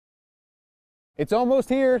It's almost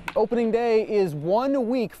here. Opening day is 1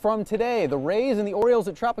 week from today. The Rays and the Orioles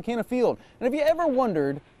at Tropicana Field. And have you ever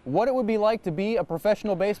wondered what it would be like to be a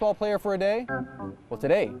professional baseball player for a day? Well,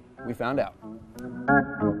 today we found out.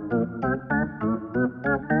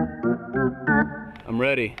 I'm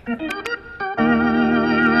ready.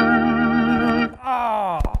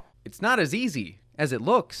 It's not as easy as it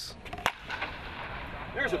looks.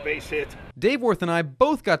 There's a base hit. Dave Worth and I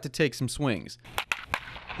both got to take some swings.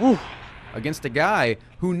 Whew. Against a guy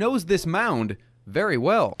who knows this mound very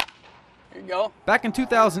well. Here you go. Back in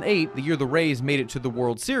 2008, the year the Rays made it to the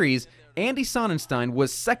World Series, Andy Sonnenstein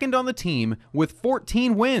was second on the team with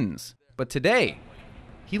 14 wins. But today,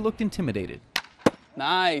 he looked intimidated.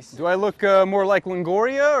 Nice. Do I look more like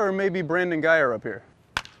Longoria or maybe Brandon Guyer up here?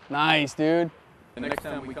 Nice, dude. The next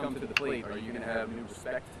time we come to the plate, are you going to have new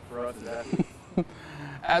respect for us? Is that?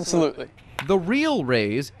 Absolutely. The real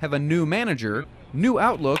Rays have a new manager, new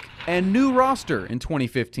outlook, and new roster in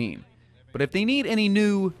 2015. But if they need any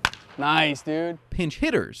new Nice, dude. pinch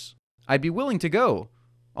hitters, I'd be willing to go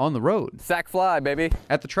on the road. Sack fly, baby.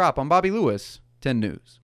 At the Trop, I'm Bobby Lewis, 10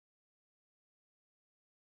 News.